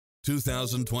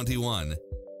2021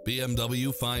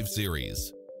 BMW 5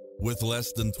 Series. With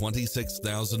less than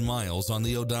 26,000 miles on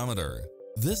the odometer,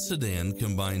 this sedan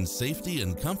combines safety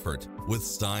and comfort with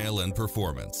style and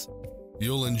performance.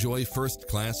 You'll enjoy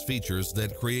first-class features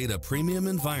that create a premium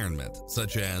environment,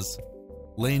 such as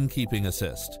lane keeping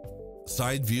assist,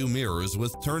 side view mirrors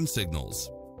with turn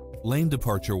signals, lane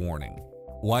departure warning,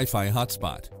 Wi-Fi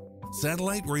hotspot,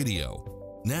 satellite radio,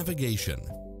 navigation,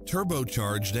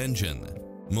 turbocharged engine,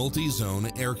 multi-zone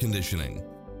air conditioning,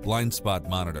 blind spot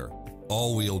monitor,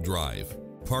 all-wheel drive,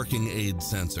 parking aid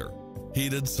sensor,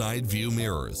 heated side view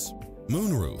mirrors,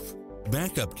 moonroof,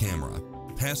 backup camera,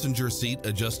 passenger seat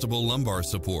adjustable lumbar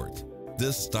support.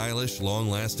 This stylish,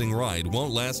 long-lasting ride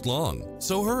won't last long,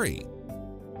 so hurry!